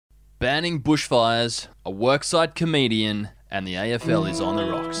banning bushfires, a worksite comedian, and the AFL is on the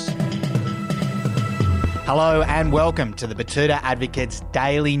rocks. Hello and welcome to the Batuta Advocates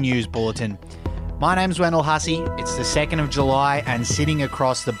Daily News Bulletin. My name's Wendell Hussey. It's the 2nd of July and sitting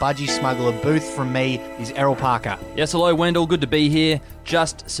across the Budgie Smuggler booth from me is Errol Parker. Yes, hello Wendell, good to be here.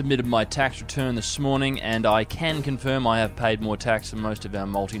 Just submitted my tax return this morning and I can confirm I have paid more tax than most of our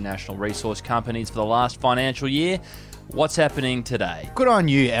multinational resource companies for the last financial year. What's happening today? Good on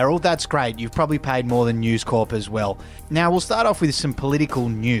you, Errol. That's great. You've probably paid more than News Corp as well. Now, we'll start off with some political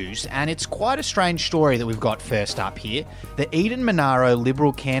news, and it's quite a strange story that we've got first up here. The Eden Monaro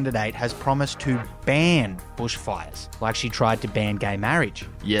Liberal candidate has promised to ban bushfires, like she tried to ban gay marriage.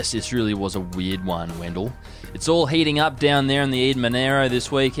 Yes, this really was a weird one, Wendell. It's all heating up down there in the Eden Monaro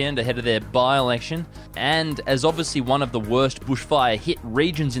this weekend ahead of their by-election, and as obviously one of the worst bushfire-hit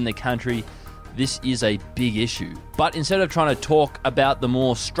regions in the country, this is a big issue. But instead of trying to talk about the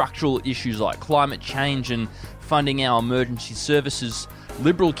more structural issues like climate change and funding our emergency services,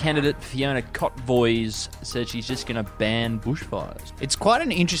 Liberal candidate Fiona Kotvojs said she's just going to ban bushfires. It's quite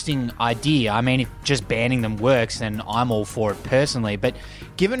an interesting idea. I mean, if just banning them works, then I'm all for it personally. But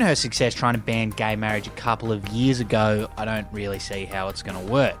given her success trying to ban gay marriage a couple of years ago, I don't really see how it's going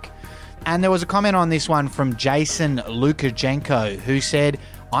to work. And there was a comment on this one from Jason Lukajenko, who said,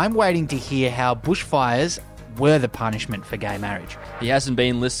 I'm waiting to hear how bushfires were the punishment for gay marriage. He hasn't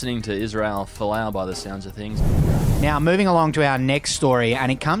been listening to Israel Folau by the sounds of things. Now, moving along to our next story, and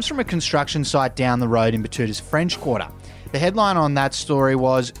it comes from a construction site down the road in Batuta's French Quarter. The headline on that story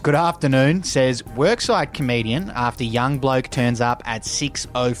was, Good afternoon, says worksite comedian after young bloke turns up at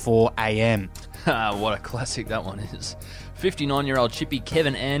 6:04 a.m. What a classic that one is. 59-year-old chippy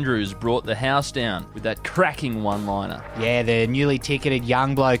Kevin Andrews brought the house down with that cracking one-liner. Yeah, the newly ticketed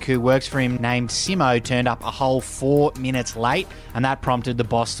young bloke who works for him named Simo turned up a whole 4 minutes late, and that prompted the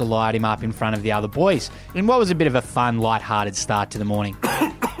boss to light him up in front of the other boys in what was a bit of a fun, light-hearted start to the morning.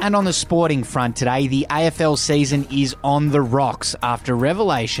 And on the sporting front today, the AFL season is on the rocks after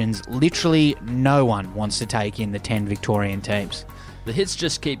revelations literally no one wants to take in the 10 Victorian teams. The hits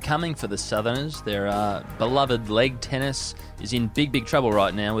just keep coming for the Southerners. Their beloved leg tennis is in big trouble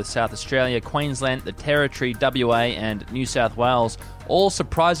right now with South Australia, Queensland, the Territory, WA and New South Wales all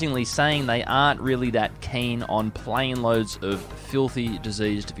surprisingly saying they aren't really that keen on plane loads of filthy,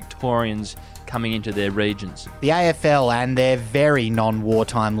 diseased Victorians coming into their regions. The AFL and their very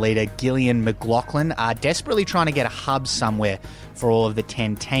non-wartime leader Gillian McLachlan are desperately trying to get a hub somewhere for all of the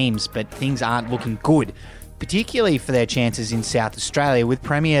 10 teams, but things aren't looking good, particularly for their chances in South Australia, with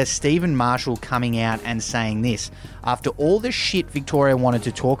Premier Stephen Marshall coming out and saying this. After all the shit Victoria wanted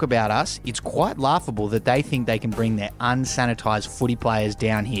to talk about us, it's quite laughable that they think they can bring their unsanitised footy players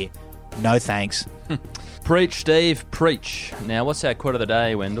down here. No thanks. Preach, Steve, preach. Now, what's our quote of the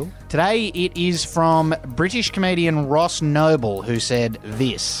day, Wendell? Today it is from British comedian Ross Noble, who said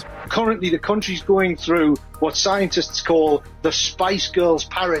this. Currently, the country's going through what scientists call the Spice Girls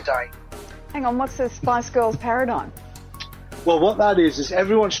paradigm. Hang on, what's the Spice Girls paradigm? Well, what that is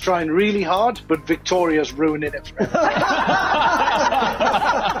everyone's trying really hard, but Victoria's ruining it for everyone.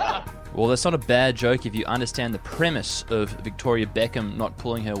 Well, that's not a bad joke if you understand the premise of Victoria Beckham not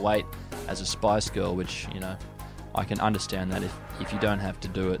pulling her weight as a Spice Girl, which, you know, I can understand that. If you don't have to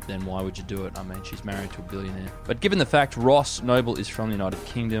do it, then why would you do it? I mean, she's married to a billionaire. But given the fact Ross Noble is from the United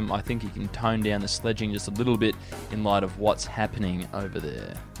Kingdom, I think you can tone down the sledging just a little bit in light of what's happening over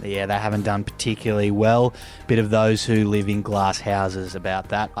there. Yeah, they haven't done particularly well. Bit of those who live in glass houses about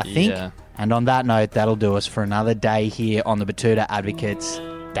that, I think. Yeah. And on that note, that'll do us for another day here on the Batuta Advocates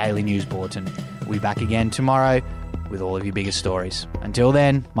Daily News Bulletin. We'll be back again tomorrow with all of your biggest stories. Until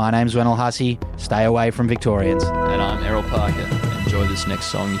then, my name's Wendell Hussey. Stay away from Victorians. And I'm Errol Parker. Enjoy this next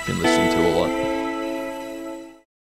song you've been listening to a lot.